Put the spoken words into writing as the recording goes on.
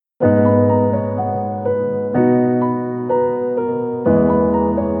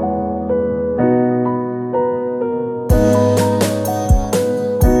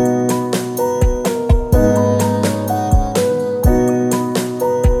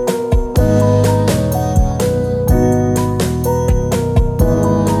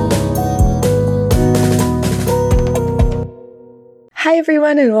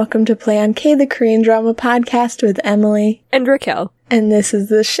everyone, and welcome to Play on K, the Korean drama podcast with Emily and Raquel. And this is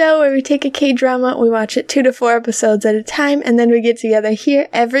the show where we take a K-drama, we watch it 2 to 4 episodes at a time, and then we get together here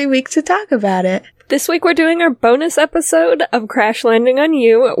every week to talk about it. This week we're doing our bonus episode of Crash Landing on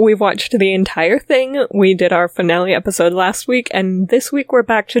You. We've watched the entire thing. We did our finale episode last week, and this week we're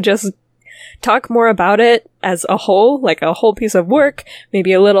back to just talk more about it as a whole, like a whole piece of work,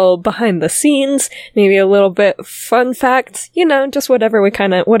 maybe a little behind the scenes, maybe a little bit fun facts, just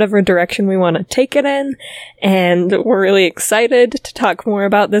whatever direction we want to take it in. And we're really excited to talk more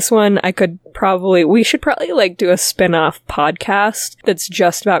about this one. We should probably do a spin-off podcast that's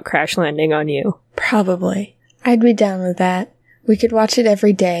just about Crash Landing on You. Probably. I'd be down with that. We could watch it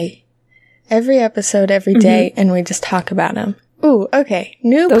every day. Every episode, every day, and we just talk about them. Ooh, okay.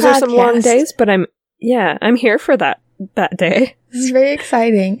 Those are some long days, but I'm here for that day. This is very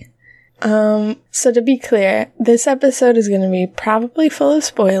exciting. So to be clear, this episode is going to be probably full of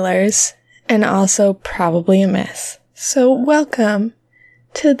spoilers and also probably a mess. So welcome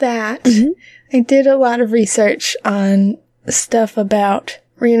to that. I did a lot of research on stuff about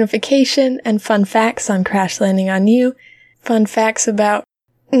reunification and fun facts on Crash Landing on You. Fun facts about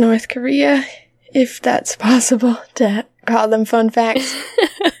North Korea, if that's possible to call them fun facts.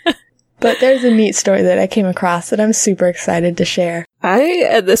 But there's a neat story that I came across that I'm super excited to share. I,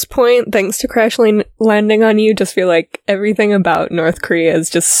 at this point, thanks to Crash Landing on You, just feel like everything about North Korea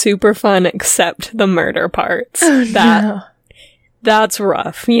is just super fun except the murder parts. Oh, That's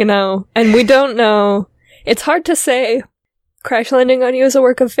rough, And we don't know. It's hard to say Crash Landing on You is a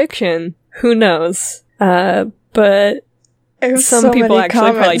work of fiction. Who knows? But some people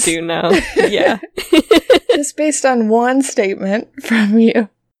actually probably do know. Yeah. Just based on one statement from you,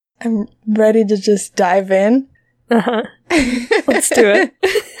 I'm ready to just dive in. Let's do it.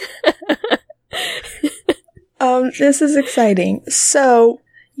 This is exciting. So,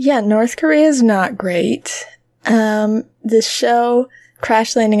 yeah, North Korea is not great. This show,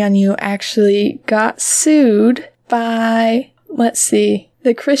 Crash Landing on You, actually got sued by,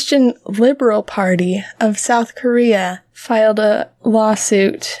 the Christian Liberal Party of South Korea filed a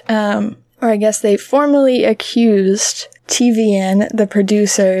lawsuit, or I guess they formally accused TVN, the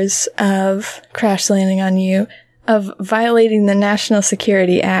producers of Crash Landing on You, of violating the National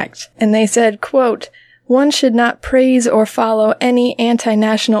Security Act. And they said, quote, "One should not praise or follow any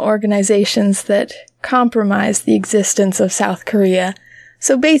anti-national organizations that compromise the existence of South Korea."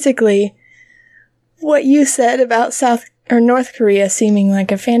 So basically, what you said about North Korea seeming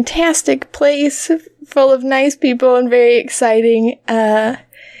like a fantastic place full of nice people and very exciting,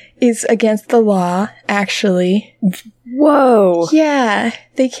 is against the law, actually. Whoa. Yeah.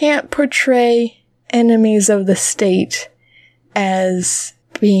 They can't portray enemies of the state as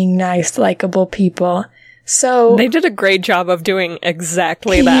being nice, likable people. So they did a great job of doing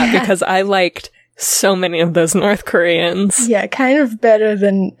exactly that, because I liked so many of those North Koreans. Yeah, kind of better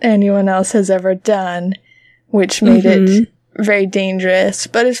than anyone else has ever done, which made it very dangerous.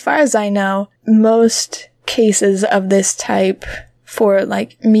 But as far as I know, most cases of this type for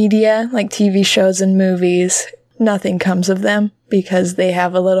media, like TV shows and movies, nothing comes of them because they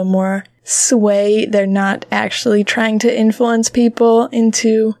have a little more sway. They're not actually trying to influence people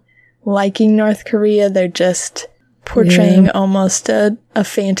into liking North Korea. They're just portraying almost a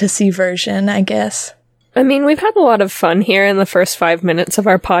fantasy version, I guess. I mean, we've had a lot of fun here in the first 5 minutes of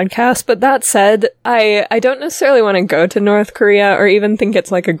our podcast, but that said, I don't necessarily want to go to North Korea or even think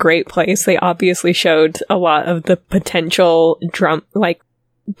it's a great place. They obviously showed a lot of the potential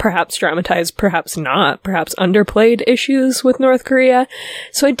perhaps dramatized, perhaps not, perhaps underplayed issues with North Korea.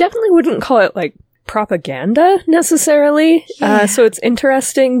 So I definitely wouldn't call it propaganda necessarily. Yeah. So it's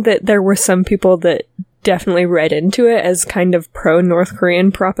interesting that there were some people that definitely read into it as kind of pro-North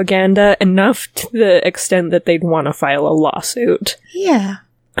Korean propaganda, enough to the extent that they'd want to file a lawsuit. Yeah.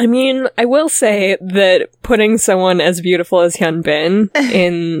 I mean, I will say that putting someone as beautiful as Hyun Bin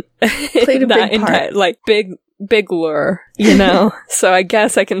in played a big part. Big lure, So I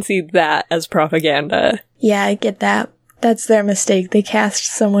guess I can see that as propaganda. Yeah, I get that. That's their mistake. They cast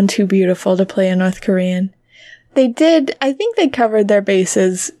someone too beautiful to play a North Korean. I think they covered their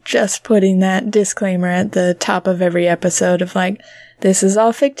bases just putting that disclaimer at the top of every episode of this is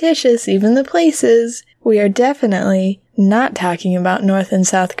all fictitious, even the places. We are definitely not talking about North and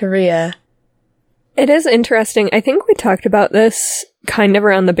South Korea. It is interesting. I think we talked about this kind of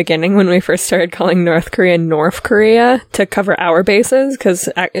around the beginning when we first started calling North Korea North Korea to cover our bases, because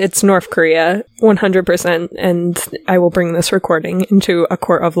it's North Korea 100%, and I will bring this recording into a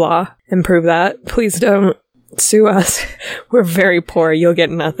court of law and prove that. Please don't sue us. We're very poor. You'll get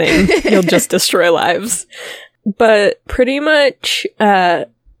nothing. You'll just destroy lives. But pretty much,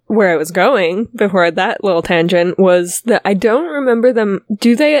 where I was going before that little tangent was that I don't remember them.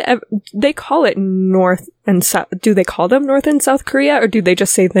 Do they call it North and South? Do they call them North and South Korea, or do they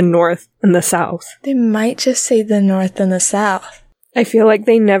just say the North and the South? They might just say the North and the South. I feel like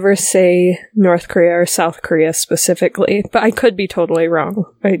they never say North Korea or South Korea specifically, but I could be totally wrong.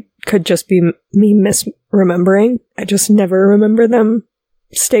 I could just be me misremembering. I just never remember them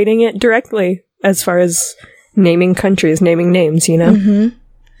stating it directly as far as naming countries, naming names, you know? Mm-hmm.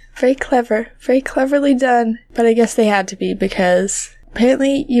 Very clever. Very cleverly done. But I guess they had to be, because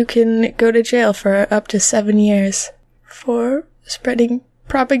apparently you can go to jail for up to 7 years for spreading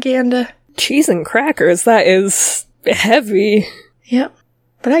propaganda. Cheese and crackers, that is heavy. Yep.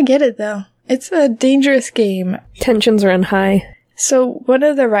 But I get it, though. It's a dangerous game. Tensions run high. So one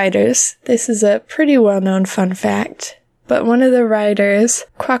of the writers, this is a pretty well-known fun fact, but one of the writers,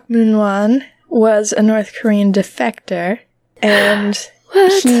 Kwak Moon-won, was a North Korean defector, and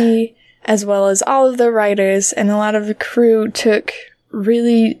he, as well as all of the writers and a lot of the crew, took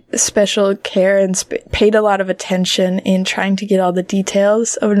really special care and paid a lot of attention in trying to get all the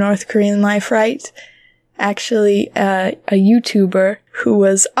details of North Korean life right. Actually, a YouTuber who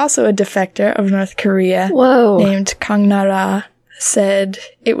was also a defector of North Korea, named Kang Nara, said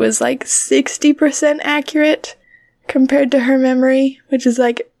it was like 60% accurate compared to her memory, which is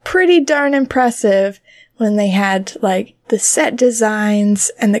like pretty darn impressive when they had like the set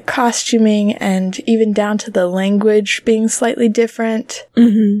designs and the costuming and even down to the language being slightly different.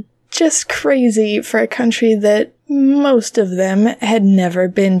 Mm-hmm. Just crazy for a country that most of them had never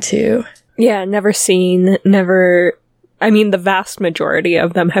been to. Yeah, never seen, never... I mean, the vast majority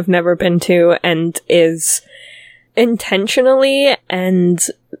of them have never been to, and is intentionally and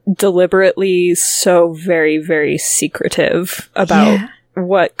deliberately so very, very secretive about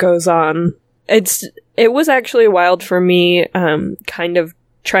what goes on. It was actually wild for me, kind of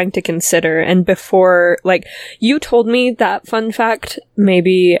trying to consider, and before, like, you told me that fun fact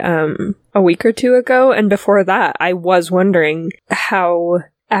maybe a week or two ago, and before that, I was wondering how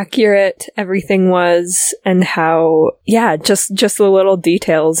accurate everything was, and how, just the little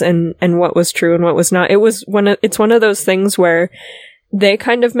details and what was true and what was not. It's one of those things where they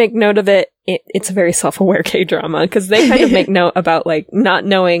kind of make note of it. It's a very self-aware K-drama, because they kind of make note about, like, not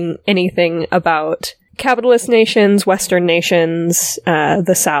knowing anything about capitalist nations, Western nations,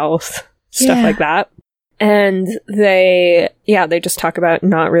 the South, stuff like that. And they just talk about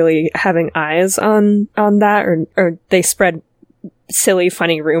not really having eyes on that, or they spread silly,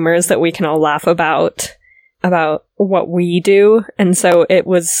 funny rumors that we can all laugh about what we do. And so it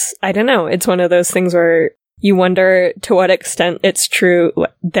was, I don't know, it's one of those things where you wonder to what extent it's true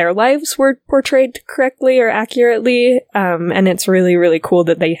their lives were portrayed correctly or accurately. And it's really, really cool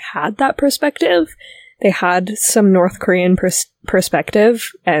that they had that perspective. They had some North Korean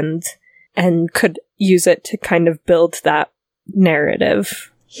perspective and could use it to kind of build that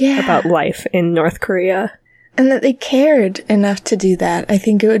narrative about life in North Korea. And that they cared enough to do that. I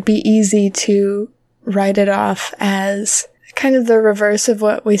think it would be easy to write it off as kind of the reverse of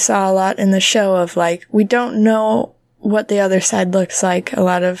what we saw a lot in the show of, like, we don't know what the other side looks like. A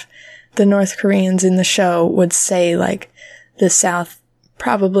lot of the North Koreans in the show would say, like, the South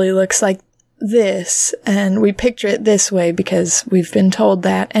probably looks like this, and we picture it this way because we've been told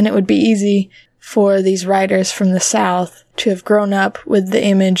that. And it would be easy for these writers from the South to have grown up with the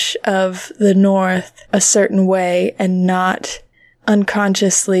image of the North a certain way and not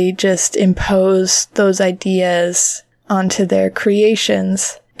unconsciously just impose those ideas onto their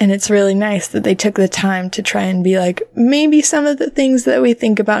creations. And it's really nice that they took the time to try and be like, maybe some of the things that we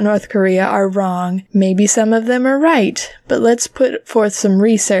think about North Korea are wrong. Maybe some of them are right. But let's put forth some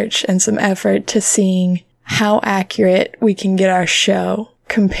research and some effort to seeing how accurate we can get our show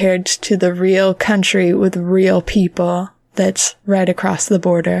compared to the real country with real people that's right across the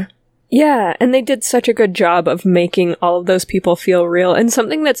border. Yeah, and they did such a good job of making all of those people feel real. And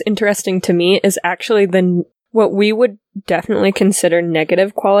something that's interesting to me is actually what we would definitely consider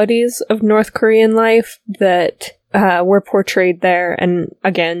negative qualities of North Korean life that were portrayed there. And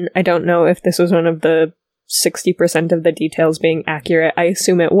again, I don't know if this was one of the 60% of the details being accurate. I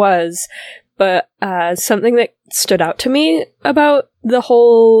assume it was. But something that stood out to me about the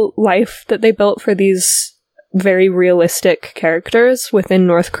whole life that they built for these very realistic characters within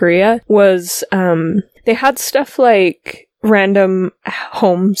North Korea was they had stuff like random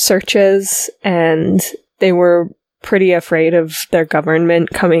home searches, and they were pretty afraid of their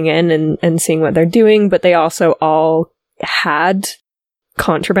government coming in and seeing what they're doing, but they also all had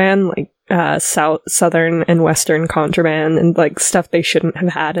contraband, like southern and western contraband, and like stuff they shouldn't have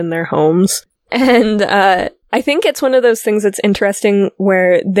had in their homes. And I think it's one of those things that's interesting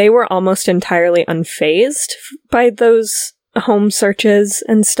where they were almost entirely unfazed by those home searches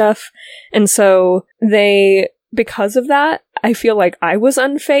and stuff. And so because of that, I feel like I was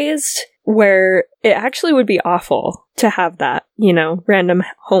unfazed, where it actually would be awful to have that, random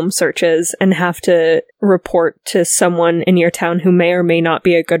home searches and have to report to someone in your town who may or may not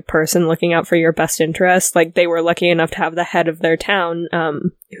be a good person looking out for your best interest. Like, they were lucky enough to have the head of their town,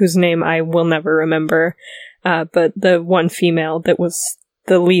 whose name I will never remember, but the one female that was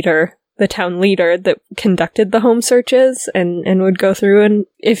the town leader that conducted the home searches and would go through. And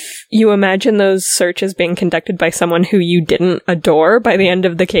if you imagine those searches being conducted by someone who you didn't adore by the end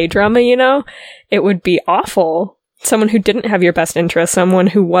of the K-drama, it would be awful. Someone who didn't have your best interest, someone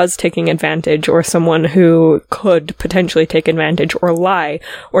who was taking advantage, or someone who could potentially take advantage or lie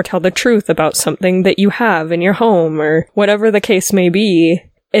or tell the truth about something that you have in your home, or whatever the case may be.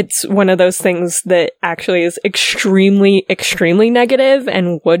 It's one of those things that actually is extremely, extremely negative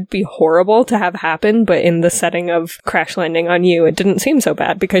and would be horrible to have happen, but in the setting of Crash Landing on You, it didn't seem so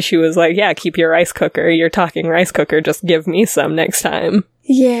bad because she was like, yeah, keep your rice cooker. You're talking rice cooker. Just give me some next time.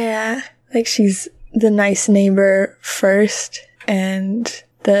 Yeah. Like, she's the nice neighbor first, and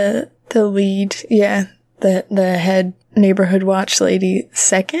the lead, the head neighborhood watch lady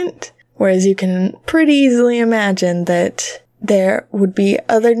second. Whereas you can pretty easily imagine that there would be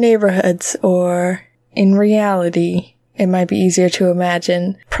other neighborhoods, or in reality, it might be easier to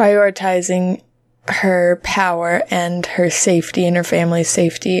imagine prioritizing her power and her safety and her family's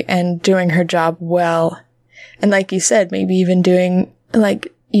safety and doing her job well. And like you said, maybe even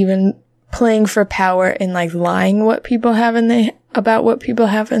even playing for power and lying what people have about what people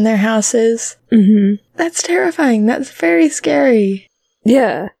have in their houses. Mm-hmm. That's terrifying. That's very scary.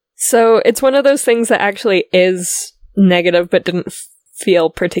 Yeah. So it's one of those things that actually is negative, but didn't feel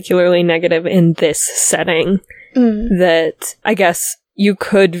particularly negative in this setting. That I guess you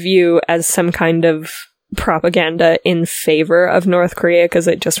could view as some kind of propaganda in favor of North Korea, because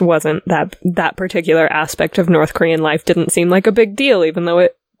it just wasn't that particular aspect of North Korean life didn't seem like a big deal, even though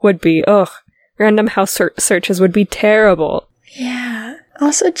it would be. Random house searches would be terrible. Yeah.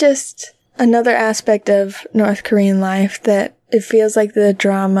 Also, just another aspect of North Korean life that it feels like the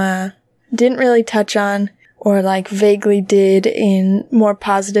drama didn't really touch on, or vaguely did in more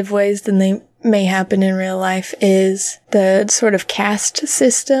positive ways than they may happen in real life, is the sort of caste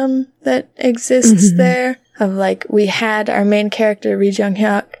system that exists there. Of we had our main character, Ri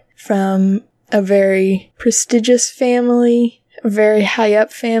Jung-hyuk, from a very prestigious family, a very high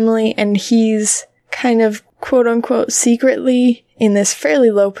up family, and he's kind of quote unquote secretly in this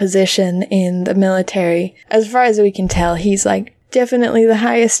fairly low position in the military. As far as we can tell, he's definitely the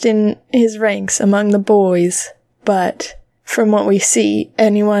highest in his ranks among the boys, but from what we see,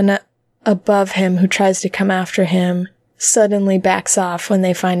 anyone above him who tries to come after him suddenly backs off when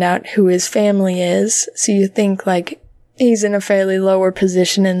they find out who his family is. So you think he's in a fairly lower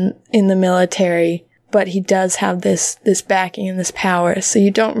position in the military, but he does have this backing and this power. So you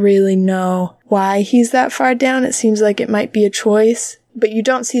don't really know why he's that far down. It seems like it might be a choice, but you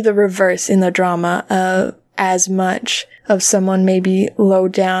don't see the reverse in the drama as much of someone maybe lower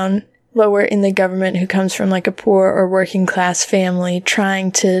in the government who comes from a poor or working class family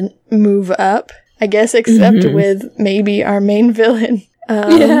trying to move up, I guess, except with maybe our main villain,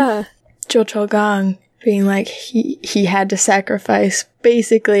 Jo Chol-gang, being he had to sacrifice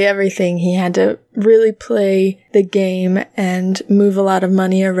basically everything. He had to really play the game and move a lot of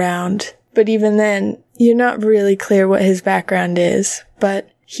money around. But even then, you're not really clear what his background is, but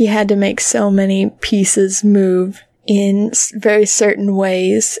he had to make so many pieces move in very certain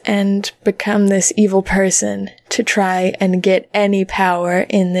ways and become this evil person to try and get any power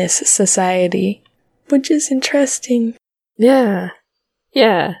in this society, which is interesting. Yeah.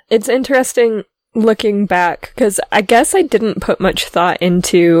 It's interesting looking back, because I guess I didn't put much thought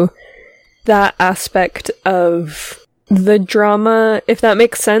into that aspect of the drama, if that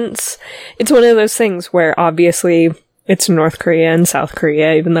makes sense. It's one of those things where obviously it's North Korea and South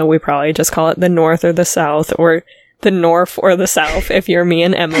Korea, even though we probably just call it the North or the South, or the North or the South if you're me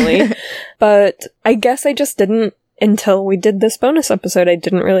and Emily. But I guess I just didn't, until we did this bonus episode, I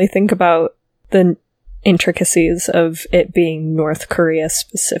didn't really think about the intricacies of it being North Korea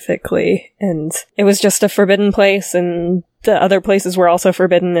specifically. And it was just a forbidden place, and the other places were also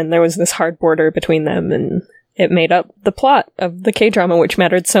forbidden, and there was this hard border between them, and it made up the plot of the K-drama, which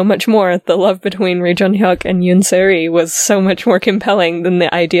mattered so much more. The love between Ri Jun-hyuk and Yoon Se-ri was so much more compelling than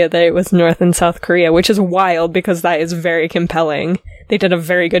the idea that it was North and South Korea, which is wild because that is very compelling. They did a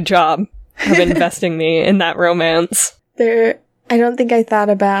very good job of investing me in that romance. I don't think I thought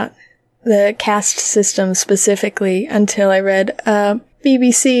about the caste system specifically until I read a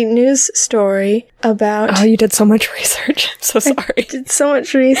BBC News story about... Oh, you did so much research. I'm so sorry. I did so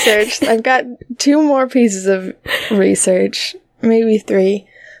much research. I've got 2 more pieces of research, maybe 3.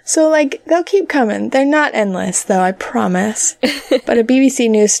 So, like, they'll keep coming. They're not endless, though, I promise. But a BBC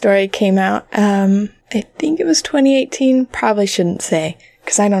News story came out, I think it was 2018, probably shouldn't say,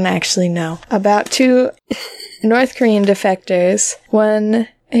 because I don't actually know, about 2 North Korean defectors. One,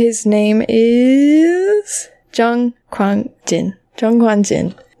 his name is Jung Kwang-jin. Jung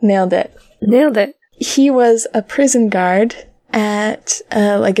Kwang-jin. Nailed it. Nailed it. He was a prison guard at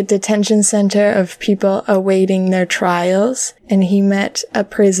like a detention center of people awaiting their trials, and he met a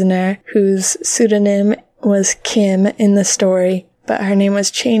prisoner whose pseudonym was Kim in the story, but her name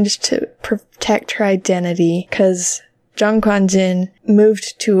was changed to protect her identity because Jung Kwang-jin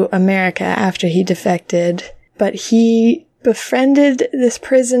moved to America after he defected, but he befriended this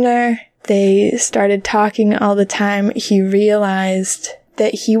prisoner. They started talking all the time. He realized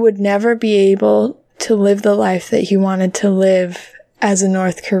that he would never be able to live the life that he wanted to live as a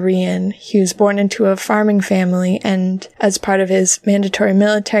North Korean. He was born into a farming family, and as part of his mandatory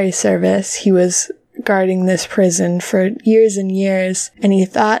military service, he was guarding this prison for years and years, and he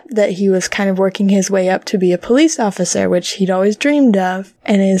thought that he was kind of working his way up to be a police officer, which he'd always dreamed of.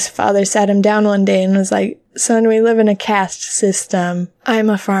 And his father sat him down one day and was like, "Son, we live in a caste system.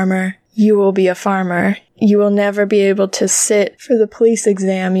 I'm a farmer. You will be a farmer. You will never be able to sit for the police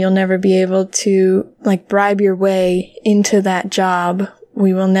exam. You'll never be able to, like, bribe your way into that job.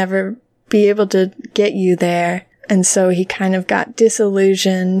 We will never be able to get you there." And so he kind of got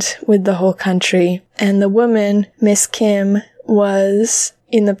disillusioned with the whole country. And the woman, Miss Kim, was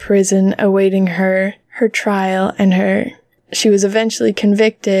in the prison awaiting her trial, and she was eventually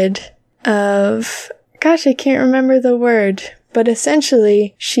convicted of, gosh, I can't remember the word, but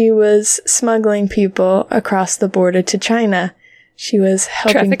essentially she was smuggling people across the border to China. She was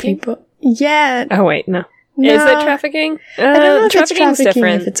helping people. Yeah. Oh, wait, no. Is it trafficking? I don't know if it's trafficking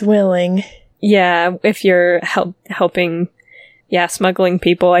different. If it's willing. Yeah, if you're helping, smuggling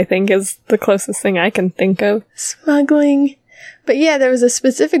people, I think, is the closest thing I can think of. Smuggling. But yeah, there was a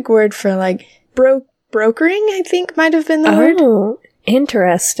specific word for, like, brokering, I think might have been the word. Oh,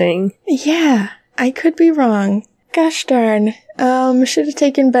 interesting. Yeah, I could be wrong. Gosh darn. Should have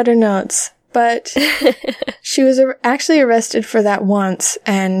taken better notes. But she was actually arrested for that once,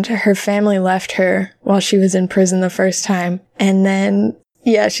 and her family left her while she was in prison the first time. And then...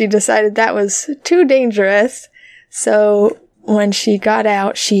 yeah, she decided that was too dangerous. So when she got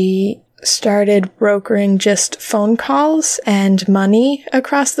out, she started brokering just phone calls and money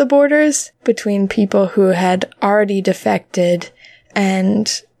across the borders between people who had already defected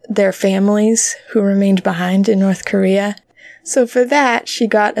and their families who remained behind in North Korea. So for that, she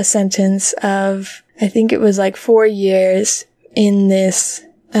got a sentence of, I think it was like 4 years in this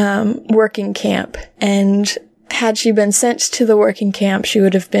working camp. And had she been sent to the working camp, she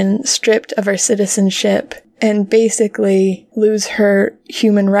would have been stripped of her citizenship and basically lose her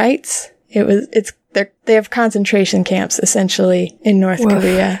human rights. They have concentration camps essentially in North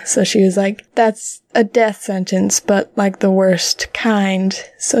Korea. So she was like, that's a death sentence, but like the worst kind.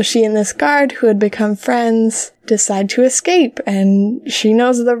 So she and this guard who had become friends decide to escape, and she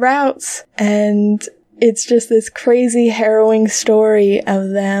knows the routes, and it's just this crazy harrowing story of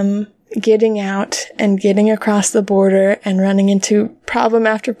them getting out and getting across the border and running into problem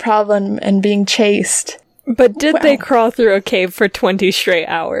after problem and being chased. But did they crawl through a cave for 20 straight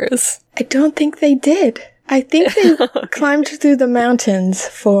hours? I don't think they did. I think they climbed through the mountains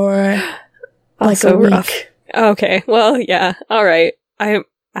for like a week. Rough. Okay, well, yeah, alright. I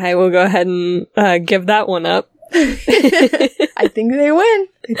will go ahead and give that one up. I think they win.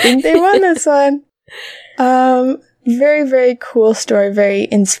 I think they won this one. Very, very cool story, very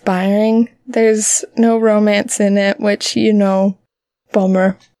inspiring. There's no romance in it, which,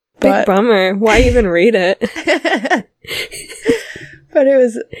 bummer. Big bummer. Why even read it? But it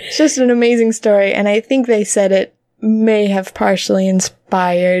was just an amazing story, and I think they said it may have partially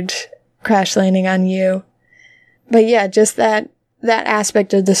inspired Crash Landing on You. But yeah, just that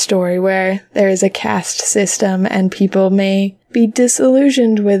aspect of the story where there is a caste system and people may be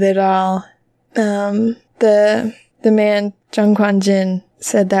disillusioned with it all. The man, Jung Kwang-jin,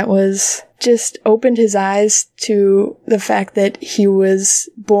 said that was just opened his eyes to the fact that he was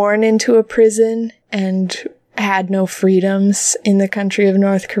born into a prison and had no freedoms in the country of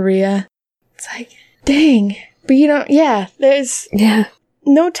North Korea. It's like, dang. But there's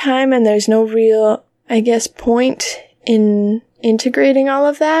no time and there's no real, I guess, point in integrating all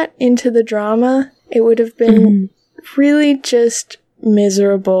of that into the drama. It would have been really just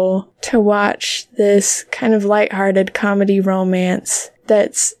miserable to watch this kind of lighthearted comedy romance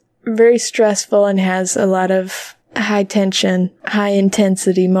that's very stressful and has a lot of high tension, high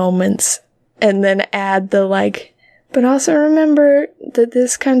intensity moments, and then add the like, but also remember that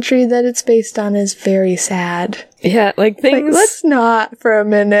this country that it's based on is very sad. Yeah, like things... Like, let's not for a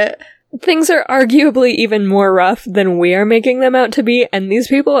minute. Things are arguably even more rough than we are making them out to be, and these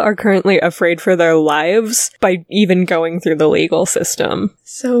people are currently afraid for their lives by even going through the legal system.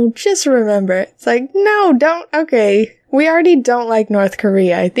 So just remember, it's like, no, don't, okay. We already don't like North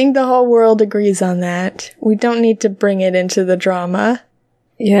Korea. I think the whole world agrees on that. We don't need to bring it into the drama.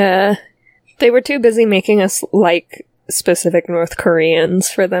 Yeah. They were too busy making us like specific North Koreans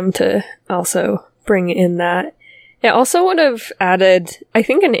for them to also bring in that. It also would have added, I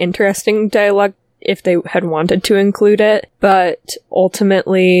think, an interesting dialogue if they had wanted to include it, but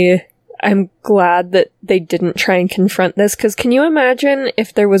ultimately, I'm glad that they didn't try and confront this, because can you imagine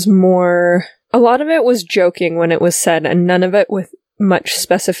if there was more... A lot of it was joking when it was said, and none of it with much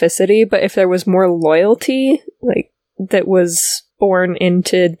specificity, but if there was more loyalty, like, that was born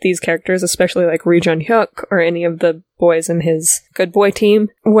into these characters, especially like Ri Jun-hyuk or any of the boys in his good boy team,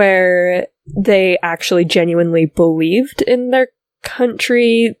 where they actually genuinely believed in their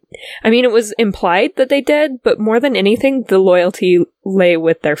country. I mean, it was implied that they did, but more than anything, the loyalty lay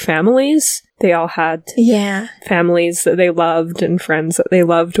with their families. They all had families that they loved and friends that they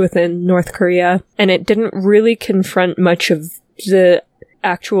loved within North Korea. And it didn't really confront much of the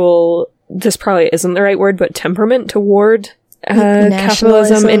actual, this probably isn't the right word, but temperament toward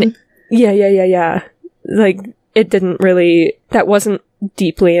capitalism. And yeah. Like, it didn't really, that wasn't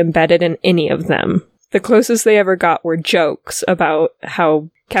deeply embedded in any of them. The closest they ever got were jokes about how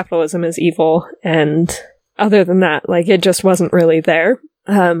capitalism is evil, and other than that, like, it just wasn't really there.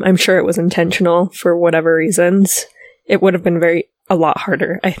 I'm sure it was intentional for whatever reasons. It would have been a lot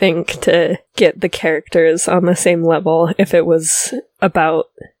harder, I think, to get the characters on the same level if it was about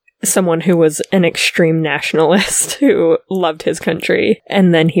someone who was an extreme nationalist who loved his country,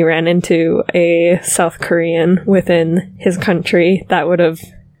 and then he ran into a South Korean within his country. That would have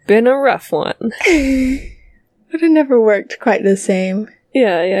been a rough one. Would have never worked quite the same.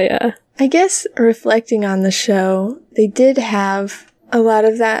 Yeah. I guess reflecting on the show, they did have a lot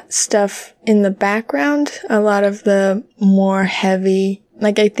of that stuff in the background, a lot of the more heavy,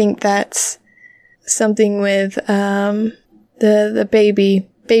 like, I think that's something with the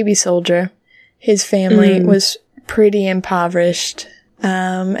baby soldier. His family was pretty impoverished.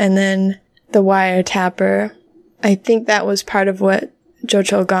 And then the wiretapper, I think that was part of what Jo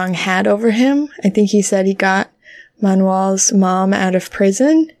Chol-gong had over him. I think he said he got Manwal's mom out of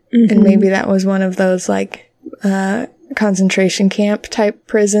prison, and maybe that was one of those, like, concentration camp type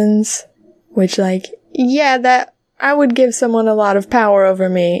prisons, which, like, yeah, that I would give someone a lot of power over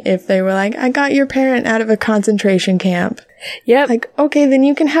me if they were like, I got your parent out of a concentration camp. Yep. Like, okay, then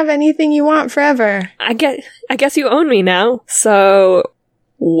you can have anything you want forever. I guess you own me now, so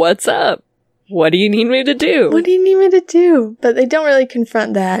what's up? What do you need me to do? What do you need me to do? But they don't really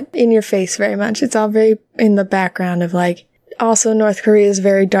confront that in your face very much. It's all very in the background of, like, also North Korea is a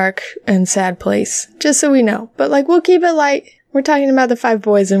very dark and sad place, just so we know. But, like, we'll keep it light. We're talking about the five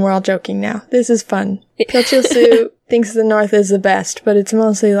boys and we're all joking now. This is fun. Pyo Chil-soo thinks the North is the best, but it's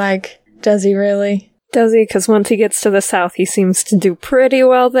mostly like, does he really? Does he? Because once he gets to the South, he seems to do pretty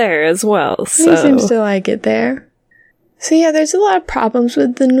well there as well. So. He seems to like it there. So yeah, there's a lot of problems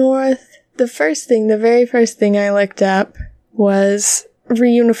with the North. The very first thing I looked up was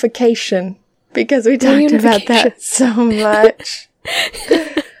reunification, because we talked about that so much.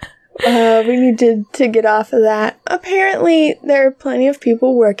 We need to get off of that. Apparently, there are plenty of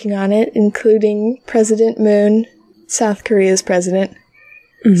people working on it, including President Moon, South Korea's president.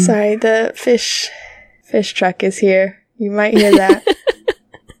 Sorry, the fish truck is here. You might hear that.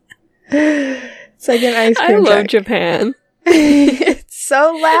 It's like an ice cream truck. I love Japan. It's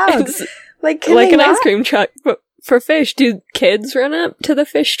so loud. It's like an ice cream truck, but for fish. Do kids run up to the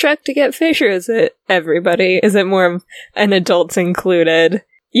fish truck to get fish, or is it everybody? Is it more of an adults included?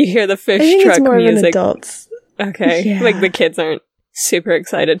 You hear the fish truck it's more music. Of an adults. Okay. Yeah. Like, the kids aren't super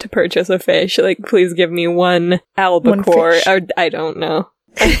excited to purchase a fish. Like, please give me one albacore. Or, I don't know.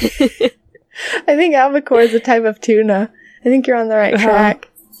 I think albacore is a type of tuna. I think you're on the right track.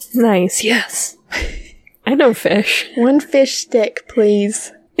 Nice, yes. I know fish. One fish stick,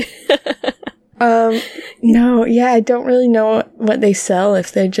 please. No, yeah, I don't really know what they sell,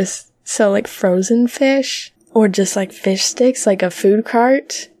 if they just sell, like, frozen fish, or just, like, fish sticks, like a food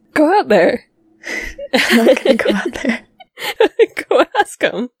cart. Go out there. I'm not gonna go out there. Go ask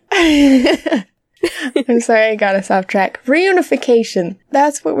them. They're I'm sorry I got us off track. Reunification.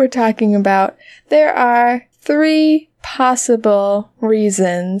 That's what we're talking about. There are 3 possible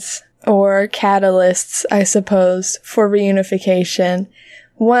reasons, or catalysts, I suppose, for reunification.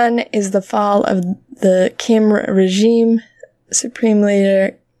 One is the fall of the Kim regime. Supreme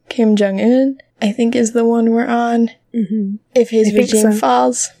Leader Kim Jong-un, I think, is the one we're on. Mm-hmm. If his regime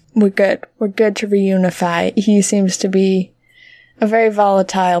falls, we're good. We're good to reunify. He seems to be a very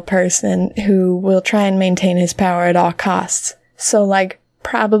volatile person who will try and maintain his power at all costs. So,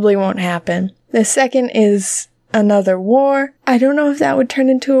 probably won't happen. The second is another war. I don't know if that would turn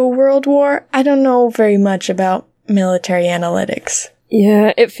into a world war. I don't know very much about military analytics.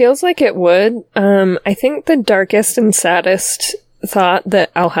 Yeah, it feels like it would. I think the darkest and saddest thought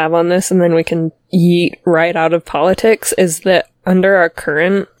that I'll have on this, and then we can yeet right out of politics, is that under our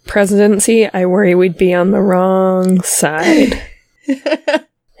current presidency, I worry we'd be on the wrong side.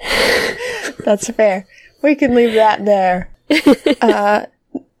 That's fair. We can leave that there.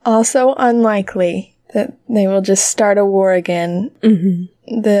 Also unlikely that they will just start a war again.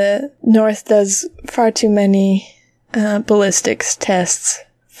 Mm-hmm. The North does far too many ballistics tests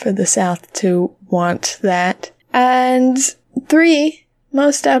for the South to want that. And 3,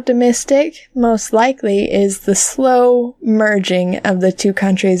 most optimistic, most likely, is the slow merging of the 2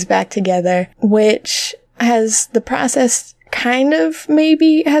 countries back together, which has the process kind of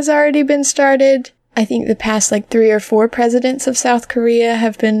maybe has already been started. I think the past 3 or 4 presidents of South Korea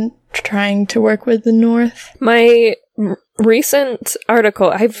have been trying to work with the North. My recent article,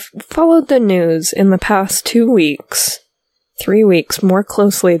 I've followed the news in the past 2 weeks, 3 weeks more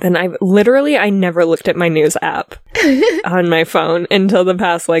closely than I never looked at my news app on my phone until the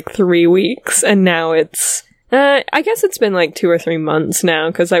past 3 weeks. And now it's, I guess it's been 2 or 3 months now,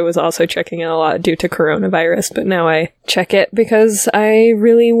 because I was also checking it a lot due to coronavirus, but now I check it because I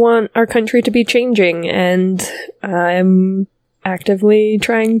really want our country to be changing, and I'm actively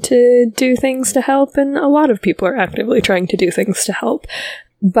trying to do things to help, and a lot of people are actively trying to do things to help.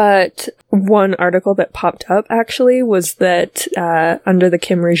 But one article that popped up, actually, was that under the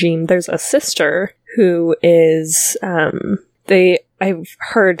Kim regime, there's a sister who is, I've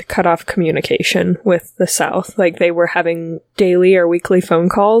heard, cut off communication with the South. They were having daily or weekly phone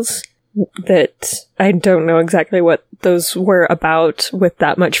calls that I don't know exactly what those were about with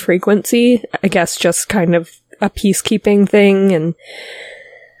that much frequency. I guess just kind of a peacekeeping thing. And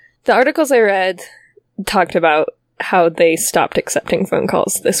the articles I read talked about how they stopped accepting phone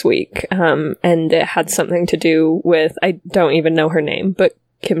calls this week. And it had something to do with, I don't even know her name, but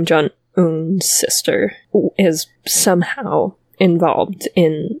Kim Jong-un's sister is somehow involved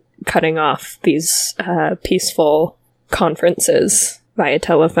in cutting off these peaceful conferences via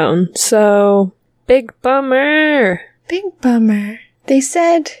telephone. So, big bummer. Big bummer. They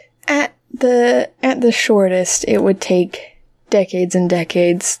said at the shortest it would take decades and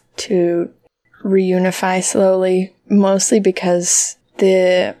decades to reunify slowly, mostly because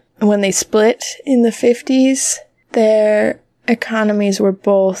when they split in the 50s, their economies were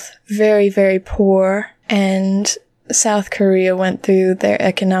both very, very poor, and South Korea went through their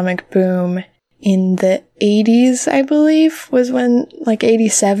economic boom in the 80s, I believe, was when,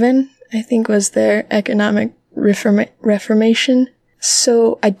 87, I think, was their economic reformation.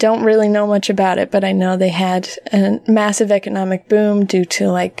 So I don't really know much about it, but I know they had a massive economic boom due to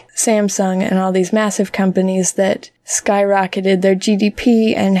Samsung and all these massive companies that skyrocketed their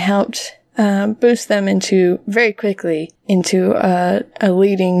GDP and helped boost them very quickly into a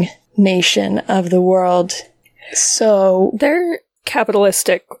leading nation of the world. So they're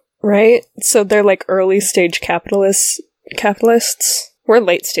capitalistic, right? So they're early stage capitalists. We're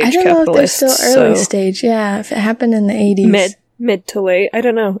late stage capitalists. I don't know if they're still early stage. Yeah, if it happened in the 80s. Mid to late. I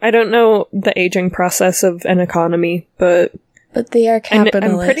don't know. I don't know the aging process of an economy, but they are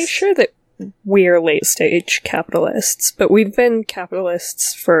capitalists. I'm pretty sure that we're late stage capitalists, but we've been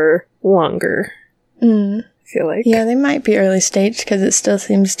capitalists for longer. I feel like. Yeah, they might be early stage because it still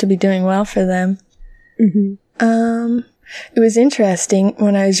seems to be doing well for them. Mm-hmm. It was interesting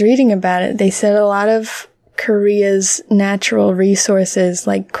when I was reading about it. They said a lot of Korea's natural resources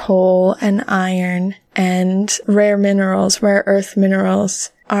like coal and iron and rare earth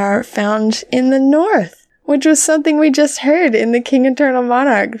minerals are found in the north, which was something we just heard in The King Eternal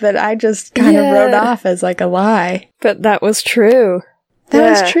Monarch that I just kind of wrote off as a lie. But that was true.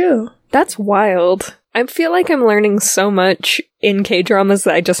 That was true. That's wild. I feel like I'm learning so much in K-dramas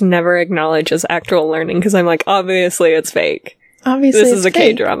that I just never acknowledge as actual learning, because I'm obviously it's fake. Obviously this is a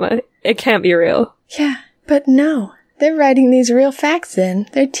K-drama. It can't be real. Yeah, but no. They're writing these real facts in.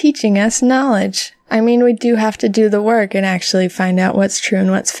 They're teaching us knowledge. I mean, we do have to do the work and actually find out what's true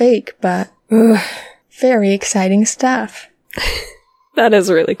and what's fake, but very exciting stuff. That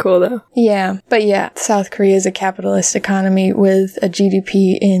is really cool, though. Yeah, but yeah, South Korea is a capitalist economy with a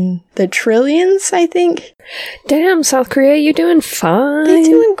GDP in the trillions, I think. Damn, South Korea, you doing fine. They're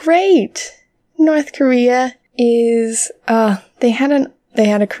doing great. North Korea is, they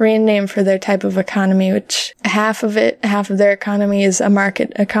had a Korean name for their type of economy, which half of their economy is a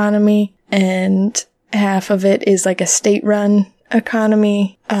market economy, and half of it is like a state-run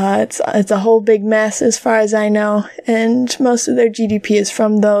economy. It's a whole big mess as far as I know, and most of their GDP is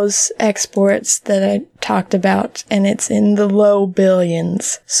from those exports that I talked about, and it's in the low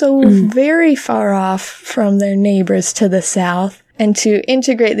billions. So very far off from their neighbors to the south, and to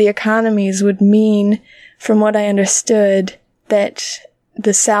integrate the economies would mean, from what I understood, that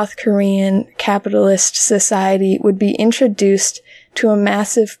the South Korean capitalist society would be introduced to a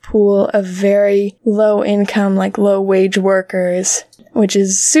massive pool of very low income, like low wage workers, which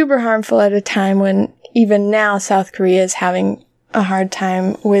is super harmful at a time when even now South Korea is having a hard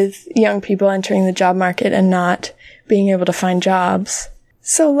time with young people entering the job market and not being able to find jobs.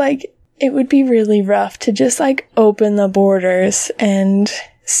 So like, it would be really rough to just like open the borders and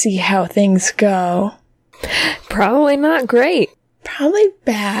see how things go. Probably not great. Probably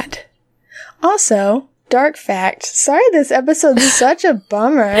bad. Also, dark fact. Sorry this episode's such a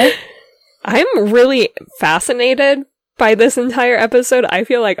bummer. I'm really fascinated by this entire episode. I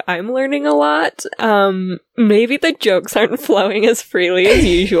feel like I'm learning a lot. Maybe the jokes aren't flowing as freely as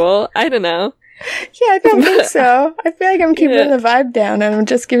usual. I don't know. Yeah, I don't think so. I feel like I'm keeping the vibe down, and I'm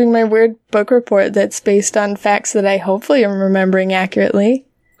just giving my weird book report that's based on facts that I hopefully am remembering accurately.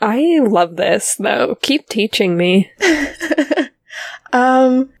 I love this, though. Keep teaching me.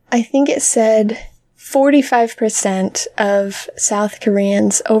 I think it said 45% of South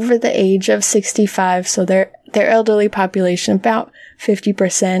Koreans over the age of 65, so their elderly population, about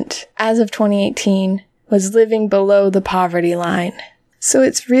 50%, as of 2018, was living below the poverty line. So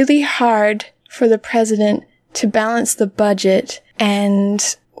it's really hard for the president to balance the budget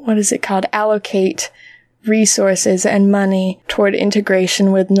and, allocate resources and money toward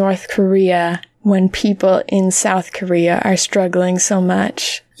integration with North Korea when people in South Korea are struggling so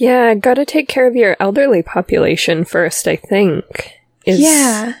much. Yeah, gotta take care of your elderly population first, I think, is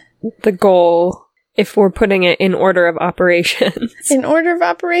the goal, if we're putting it in order of operations. In order of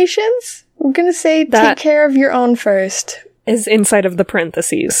operations? We're gonna say take care of your own first. Is inside of the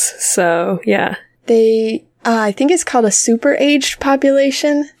parentheses, so yeah. I think it's called a super-aged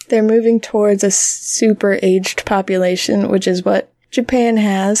population. They're moving towards a super-aged population, which is what Japan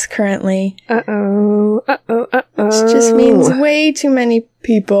has currently. Which just means way too many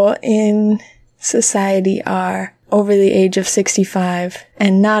people in society are over the age of 65,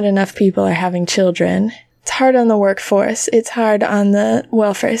 and not enough people are having children. It's hard on the workforce. It's hard on the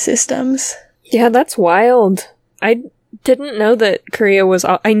welfare systems. Yeah, that's wild. I didn't know that Korea was...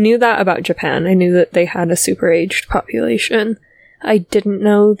 I knew that about Japan. I knew that they had a super-aged population. I didn't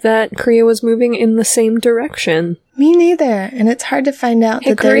know that Korea was moving in the same direction. Me neither. And it's hard to find out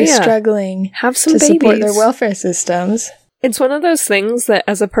that Korea, they're struggling have some to babies. Support their welfare systems. It's one of those things that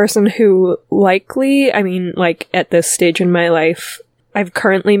as a person who at this stage in my life, I've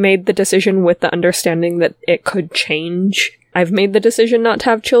currently made the decision with the understanding that it could change. I've made the decision not to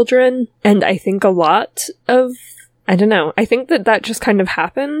have children, and I think I think that just kind of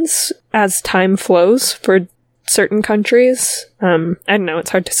happens as time flows for certain countries. I don't know,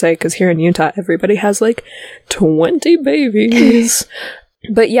 it's hard to say because here in Utah, everybody has like 20 babies.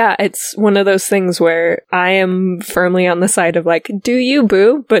 But yeah, it's one of those things where I am firmly on the side of like, do you,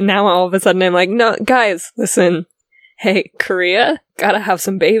 boo? But now all of a sudden I'm like, no, guys, listen. Hey, Korea, gotta have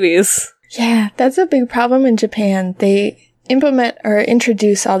some babies. Yeah, that's a big problem in Japan. They implement or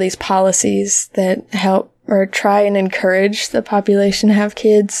introduce all these policies that help or try and encourage the population to have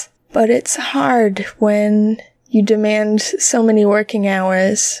kids. But it's hard when you demand so many working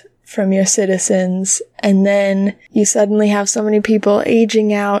hours from your citizens, and then you suddenly have so many people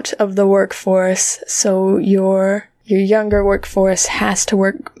aging out of the workforce, so your younger workforce has to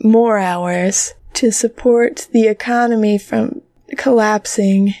work more hours to support the economy from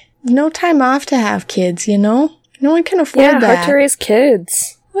collapsing. No time off to have kids, you know? No one can afford that. Yeah, hard to raise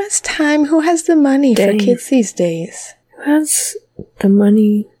kids. Who has time? Who has the money for kids these days? Who has the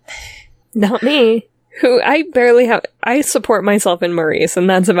money? Not me. Who I barely have. I support myself in Maurice, and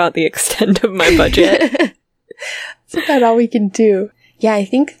that's about the extent of my budget. That's about all we can do. Yeah, I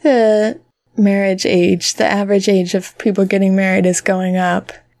think the marriage age, the average age of people getting married is going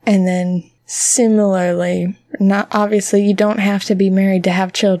up. And then similarly, not obviously you don't have to be married to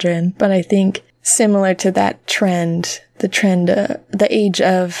have children, but I think similar to that trend, the age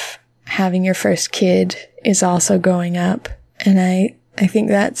of having your first kid is also going up. And I think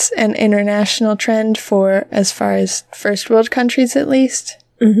that's an international trend for as far as first world countries, at least.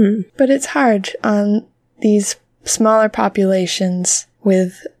 Mm-hmm. But it's hard on these smaller populations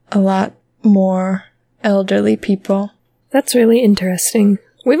with a lot more elderly people. That's really interesting.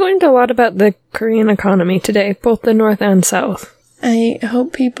 We've learned a lot about the Korean economy today, both the North and South. I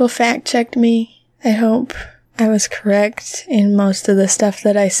hope people fact-checked me. I hope I was correct in most of the stuff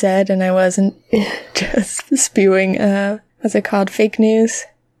that I said, and I wasn't just spewing, what's it called, fake news?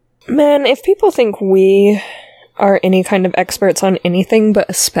 Man, if people think we are any kind of experts on anything, but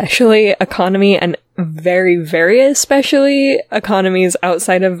especially economy, and very, very especially economies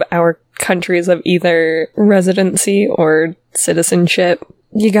outside of our countries of either residency or citizenship,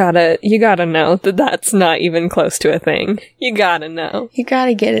 you gotta know that that's not even close to a thing. You gotta know. You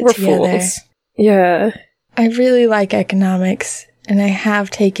gotta get it We're together. fools. Yeah. I really like economics, and I have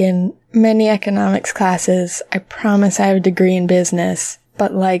taken many economics classes. I promise I have a degree in business,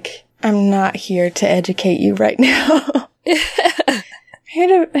 but I'm not here to educate you right now.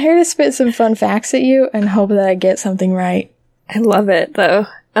 Here to spit some fun facts at you and hope that I get something right. I love it, though.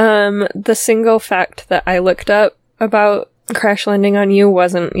 The single fact that I looked up about Crash Landing on You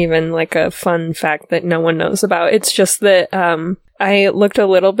wasn't even a fun fact that no one knows about. It's just that, I looked a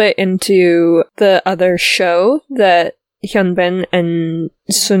little bit into the other show that Hyunbin and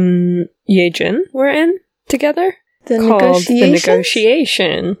Sun Ye-jin were in together. Called The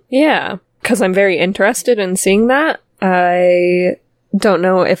Negotiation. Yeah. Because I'm very interested in seeing that. I don't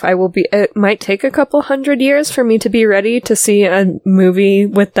know if I will be... It might take a couple 100 years for me to be ready to see a movie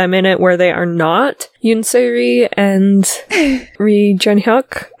with them in it where they are not Yoon Se-ri and Ri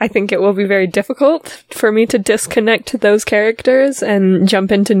Jun-hyuk. I think it will be very difficult for me to disconnect those characters and jump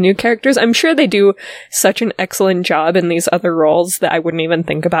into new characters. I'm sure they do such an excellent job in these other roles that I wouldn't even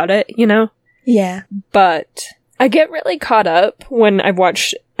think about it, you know? Yeah. But I get really caught up when I've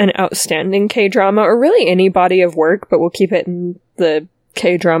watched an outstanding K-drama, or really any body of work, but we'll keep it in the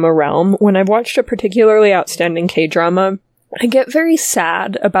K-drama realm. When I've watched a particularly outstanding K-drama, I get very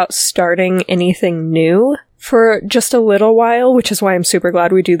sad about starting anything new for just a little while, which is why I'm super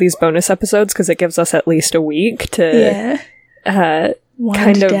glad we do these bonus episodes, because it gives us at least a week to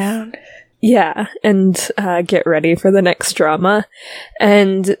wind down. Yeah, and get ready for the next drama.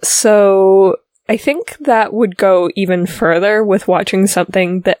 And so I think that would go even further with watching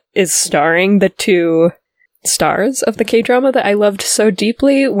something that is starring the two stars of the K-drama that I loved so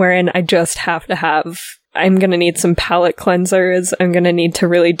deeply, wherein I just have to have... I'm gonna need some palate cleansers, I'm gonna need to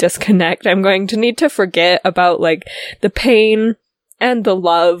really disconnect, I'm going to need to forget about, the pain and the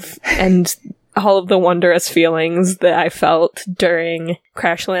love and all of the wondrous feelings that I felt during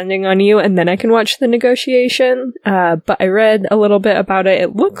Crash Landing on You, and then I can watch The Negotiation. But I read a little bit about it.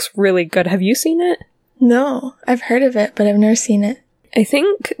 It looks really good. Have you seen it? No, I've heard of it, but I've never seen it. I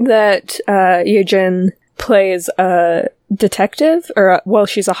think that Ye-jin plays a detective,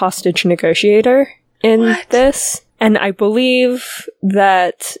 she's a hostage negotiator in this. And I believe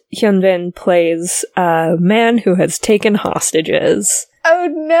that Hyunbin plays a man who has taken hostages. Oh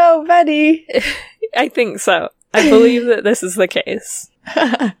no, buddy! I think so. I believe that this is the case.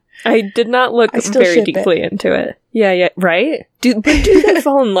 I did not look very deeply into it. Yeah, right? But do they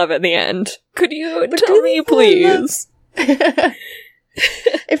fall in love at the end? Could you tell me, please?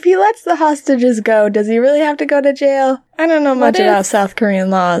 If he lets the hostages go, does he really have to go to jail? I don't know much about South Korean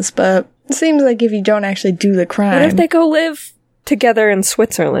laws, but it seems like if you don't actually do the crime... What if they go live together in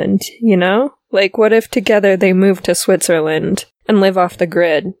Switzerland, you know? What if together they move to Switzerland and live off the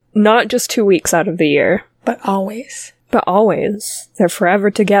grid? Not just 2 weeks out of the year. But always. They're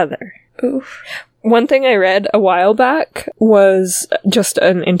forever together. Oof. One thing I read a while back was just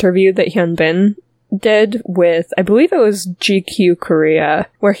an interview that Hyunbin did with, I believe it was GQ Korea,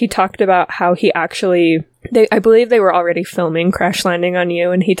 where he talked about how he actually... I believe they were already filming Crash Landing on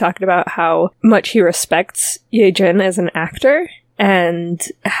You, and he talked about how much he respects Ye-jin as an actor, and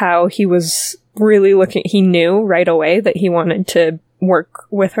how he was really he knew right away that he wanted to work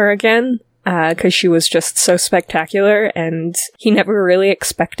with her again, because she was just so spectacular, and he never really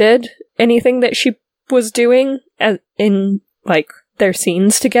expected anything that she was doing in their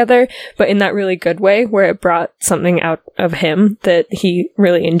scenes together, but in that really good way, where it brought something out of him that he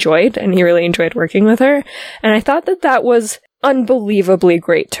really enjoyed, and he really enjoyed working with her. And I thought that was unbelievably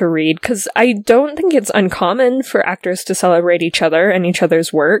great to read, because I don't think it's uncommon for actors to celebrate each other and each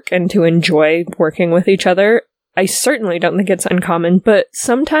other's work and to enjoy working with each other. I certainly don't think it's uncommon, but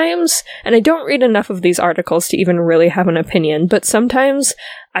sometimes, and I don't read enough of these articles to even really have an opinion, but sometimes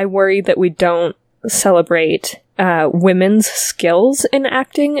I worry that we don't celebrate women's skills in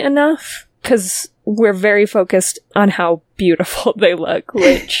acting enough, because we're very focused on how beautiful they look,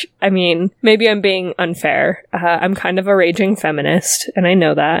 which, I mean, maybe I'm being unfair. I'm kind of a raging feminist, and I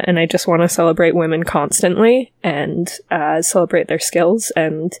know that, and I just want to celebrate women constantly, and celebrate their skills,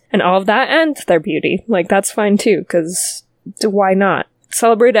 and all of that, and their beauty. Like, that's fine too, because why not?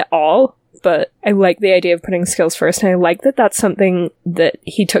 Celebrate it all, but I like the idea of putting skills first, and I like that that's something that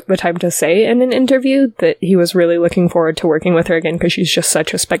he took the time to say in an interview, that he was really looking forward to working with her again because she's just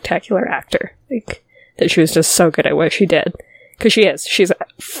such a spectacular actor. Like, that she was just so good at what she did. Because she is. She's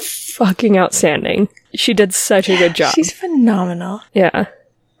fucking outstanding. She did such a good job. She's phenomenal. Yeah.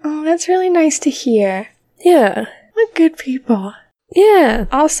 Oh, that's really nice to hear. Yeah. What good people. Yeah.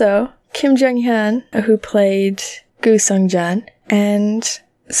 Also, Kim Jong-hyun, who played Gu Sung-jun, and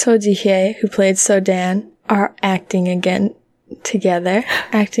So Ji-hye, who played So-dan, are acting together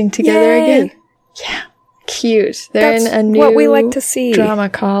Yay. again. Yeah. Cute. They're That's in a new what we like to see. drama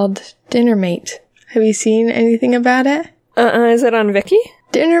called Dinner Mate. Have you seen anything about it? Is it on Viki?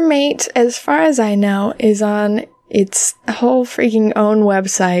 Dinner Mate, as far as I know, is on its whole freaking own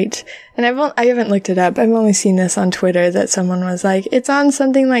website. And I haven't looked it up. I've only seen this on Twitter that someone was like, it's on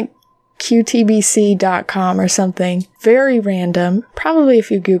something like qtbc.com or something. Very random. Probably if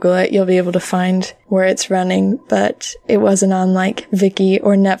you Google it, you'll be able to find where it's running, but it wasn't on like Viki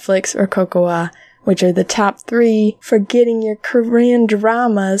or Netflix or Kokoa, which are the top 3 for getting your Korean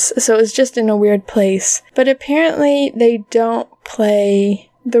dramas. So it was just in a weird place. But apparently they don't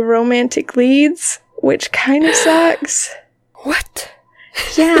play the romantic leads, which kind of sucks. What?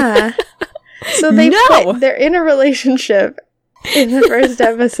 Yeah. So they're in a relationship in the first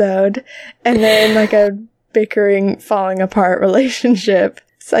episode, and they're in like a bickering, falling apart relationship.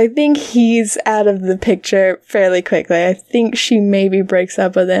 So I think he's out of the picture fairly quickly. I think she maybe breaks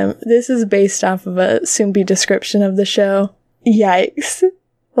up with him. This is based off of a Soompi description of the show. Yikes.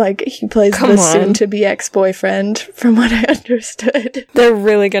 Like, he plays the soon-to-be ex-boyfriend, from what I understood. They're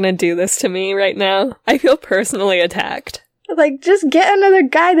really gonna do this to me right now. I feel personally attacked. Like, just get another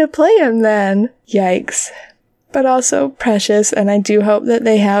guy to play him then. Yikes. But also precious, and I do hope that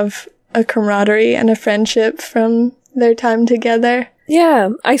they have a camaraderie and a friendship from their time together. Yeah,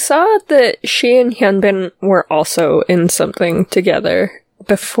 I saw that she and Hyunbin were also in something together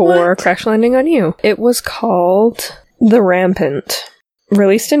before Crash Landing on You. It was called The Rampant.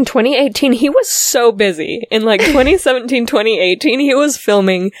 Released in 2018. He was so busy. In like 2017, 2018, he was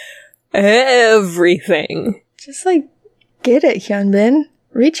filming everything. Just like, get it, Hyunbin.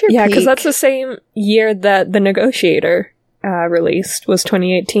 Reach your peak. Yeah, because that's the same year that The Negotiator released, was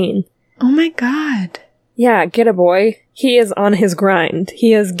 2018. Oh my god. Yeah, get a boy. He is on his grind.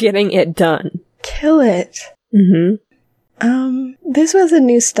 He is getting it done. Kill it. Mm-hmm. This was a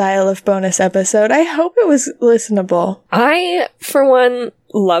new style of bonus episode. I hope it was listenable. I, for one,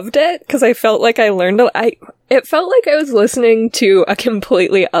 loved it, because I felt like I learned it felt like I was listening to a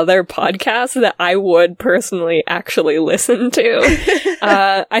completely other podcast that I would personally actually listen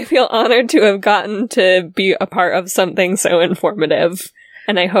to. I feel honored to have gotten to be a part of something so informative.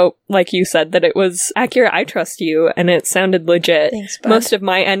 And I hope, like you said, that it was accurate. I trust you, and it sounded legit. Thanks, bud. Most of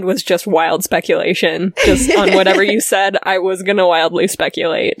my end was just wild speculation. Just on whatever you said, I was gonna wildly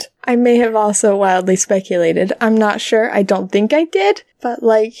speculate. I may have also wildly speculated. I'm not sure. I don't think I did. But,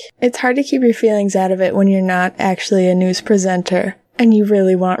 like, it's hard to keep your feelings out of it when you're not actually a news presenter, and you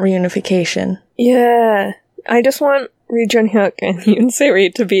really want reunification. Yeah. I just want Ri Jun-hyuk and Yoon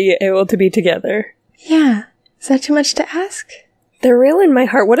Se-ri to be able to be together. Yeah. Is that too much to ask? They're real in my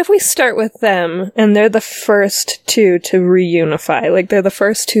heart. What if we start with them, and they're the first two to reunify? Like, they're the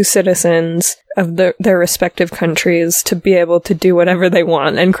first two citizens of their respective countries to be able to do whatever they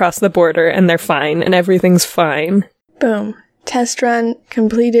want and cross the border, and they're fine, and everything's fine. Boom. Test run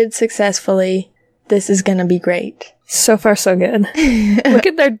completed successfully. This is gonna be great. So far, so good. Look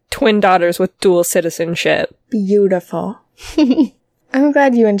at their twin daughters with dual citizenship. Beautiful. I'm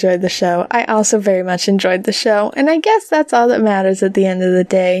glad you enjoyed the show. I also very much enjoyed the show, and I guess that's all that matters at the end of the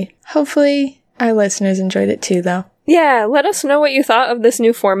day. Hopefully, our listeners enjoyed it too, though. Yeah, let us know what you thought of this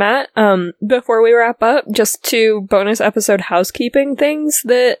new format. Before we wrap up, just 2 bonus episode housekeeping things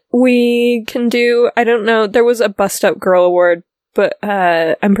that we can do. I don't know, there was a Bust Up Girl Award, but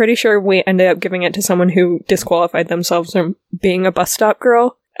I'm pretty sure we ended up giving it to someone who disqualified themselves from being a bus stop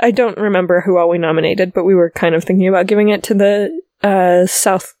girl. I don't remember who all we nominated, but we were kind of thinking about giving it to the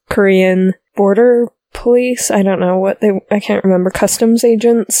South Korean border police. I don't know what I can't remember. Customs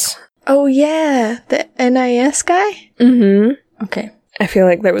agents. Oh yeah, the NIS guy? Mm-hmm. Okay. I feel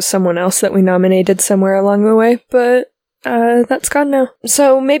like there was someone else that we nominated somewhere along the way, but That's gone now.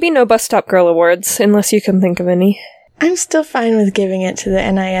 So maybe no Bus Stop Girl Awards, unless you can think of any. I'm still fine with giving it to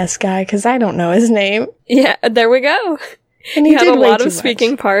the NIS guy, because I don't know his name. Yeah, there we go. And he had did a way lot too of much.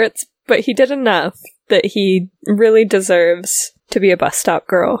 speaking parts, but he did enough that he really deserves to be a bus stop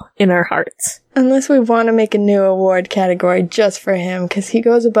girl in our hearts. Unless we want to make a new award category just for him, because he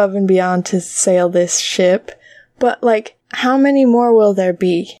goes above and beyond to sail this ship. But, like, how many more will there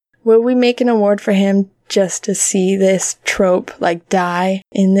be? Will we make an award for him just to see this trope, like, die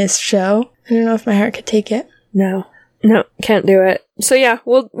in this show? I don't know if my heart could take it. No, can't do it. So yeah,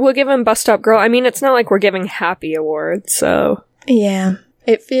 we'll give him Bus Stop Girl. I mean, it's not like we're giving Happy Awards, so... Yeah.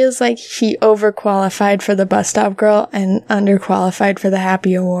 It feels like he overqualified for the Bus Stop Girl and underqualified for the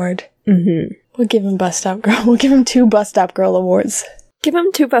Happy Award. Mm-hmm. We'll give him Bus Stop Girl. We'll give him 2 Bus Stop Girl awards. Give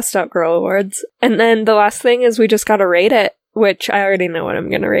him 2 Bus Stop Girl awards. And then the last thing is we just gotta rate it, which I already know what I'm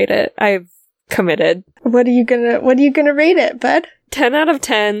gonna rate it. I've committed. What are you gonna rate it, bud? 10 out of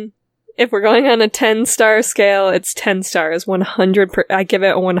 10. If we're going on a 10-star scale, it's 10 stars. 100%. I give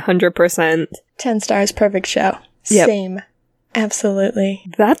it a 100%. 10 stars, perfect show. Yep. Same. Absolutely.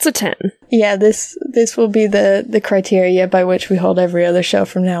 That's a 10. Yeah, this will be the criteria by which we hold every other show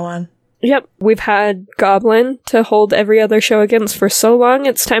from now on. Yep. We've had Goblin to hold every other show against for so long,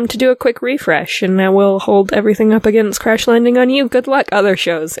 it's time to do a quick refresh, and now we'll hold everything up against Crash Landing on You. Good luck, other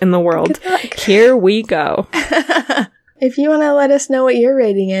shows in the world. Good luck. Here we go. If you want to let us know what your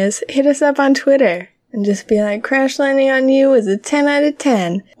rating is, hit us up on Twitter and just be like, Crash Landing on You is a 10 out of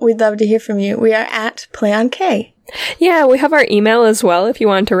 10. We'd love to hear from you. We are at PlayOnK. Yeah, we have our email as well if you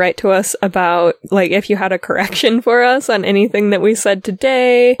want to write to us about, like, if you had a correction for us on anything that we said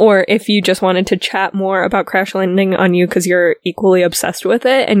today, or if you just wanted to chat more about Crash Landing on You because you're equally obsessed with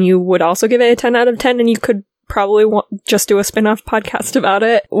it and you would also give it a 10 out of 10 and you could probably just do a spin-off podcast about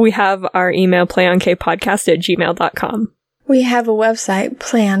it. We have our email, playonkpodcast@gmail.com. We have a website,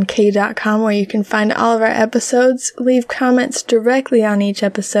 playonk.com, where you can find all of our episodes, leave comments directly on each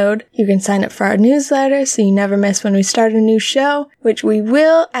episode. You can sign up for our newsletter so you never miss when we start a new show, which we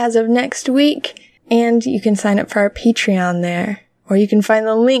will as of next week. And you can sign up for our Patreon there, or you can find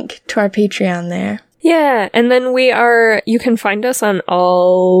the link to our Patreon there. Yeah, and then you can find us on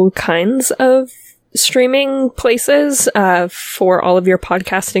all kinds of streaming places for all of your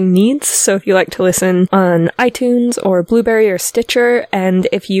podcasting needs. So if you like to listen on iTunes or Blueberry or Stitcher, and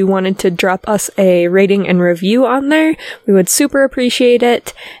if you wanted to drop us a rating and review on there, we would super appreciate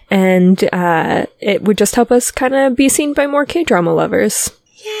it. And it would just help us kind of be seen by more K-drama lovers.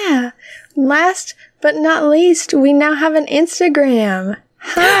 Yeah. Last but not least, we now have an Instagram.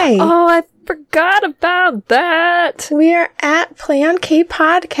 Hi. Oh, I forgot about that. We are at PlayOnK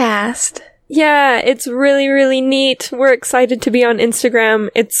Podcast. Yeah, it's really, really neat. We're excited to be on Instagram.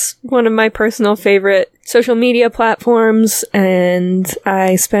 It's one of my personal favorite social media platforms, and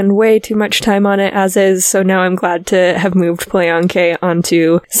I spend way too much time on it as is, so now I'm glad to have moved PlayOnK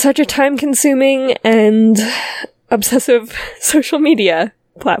onto such a time-consuming and obsessive social media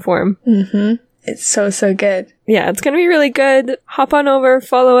platform. Mm-hmm. It's so good. Yeah, it's gonna be really good. Hop on over,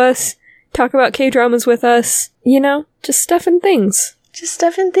 follow us, talk about K-dramas with us. You know, just stuff and things. Just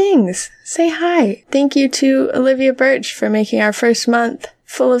stuff and things. Say hi. Thank you to Olivia Birch for making our first month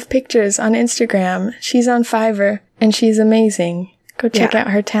full of pictures on Instagram. She's on Fiverr, and she's amazing. Go check out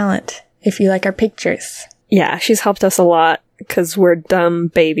her talent if you like our pictures. Yeah, she's helped us a lot because we're dumb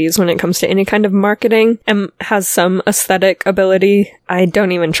babies when it comes to any kind of marketing, and has some aesthetic ability. I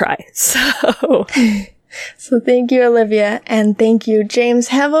don't even try, so... So thank you, Olivia, and thank you, James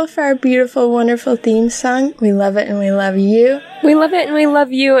Hevel, for our beautiful, wonderful theme song. We love it and we love you. We love it and we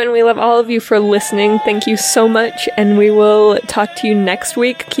love you, and we love all of you for listening. Thank you so much, and we will talk to you next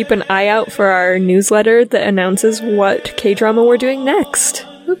week. Keep an eye out for our newsletter that announces what K-drama we're doing next.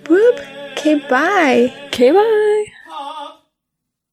 Whoop whoop. Okay, bye. Okay, bye.